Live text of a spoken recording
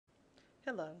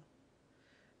Hello.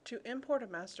 To import a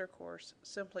master course,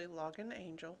 simply log in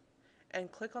Angel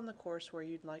and click on the course where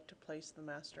you'd like to place the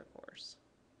master course.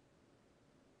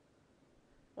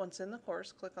 Once in the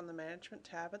course, click on the Management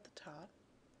tab at the top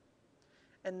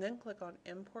and then click on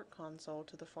Import Console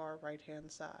to the far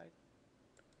right-hand side.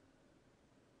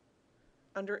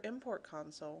 Under Import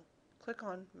Console, click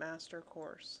on Master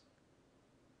Course.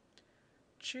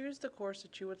 Choose the course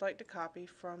that you would like to copy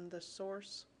from the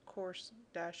source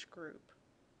course-group.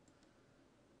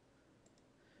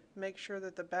 Make sure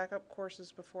that the backup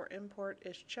courses before import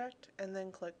is checked and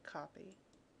then click Copy.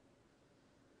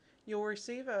 You'll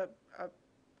receive a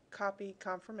copy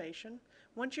confirmation.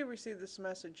 Once you receive this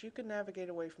message, you can navigate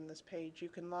away from this page. You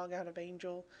can log out of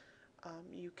Angel.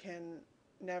 You can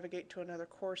navigate to another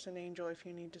course in Angel if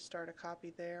you need to start a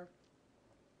copy there.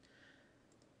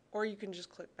 Or you can just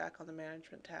click back on the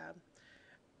Management tab.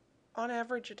 On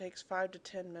average, it takes 5 to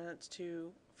 10 minutes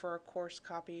for a course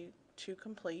copy to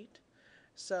complete.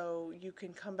 So you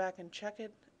can come back and check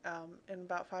it in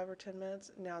about 5 or 10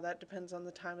 minutes. Now that depends on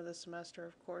the time of the semester,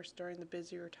 of course. During the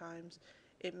busier times,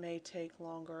 it may take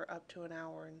longer, up to an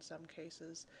hour in some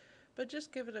cases. But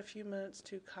just give it a few minutes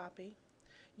to copy.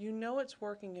 You know it's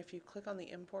working if you click on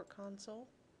the Import Console.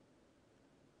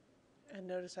 And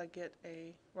notice I get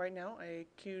right now, a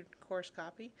queued course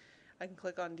copy. I can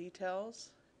click on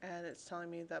Details, and it's telling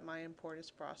me that my import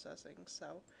is processing. So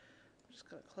I'm just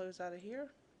going to close out of here.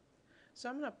 So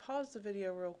I'm going to pause the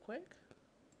video real quick.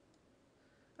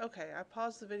 Okay, I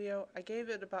paused the video. I gave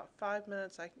it about 5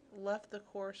 minutes. I left the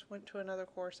course, went to another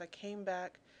course. I came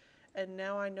back, and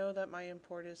now I know that my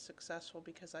import is successful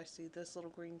because I see this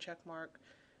little green check mark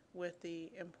with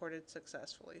the imported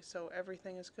successfully. So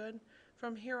everything is good.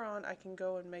 From here on, I can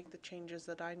go and make the changes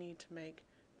that I need to make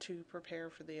to prepare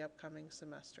for the upcoming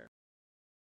semester.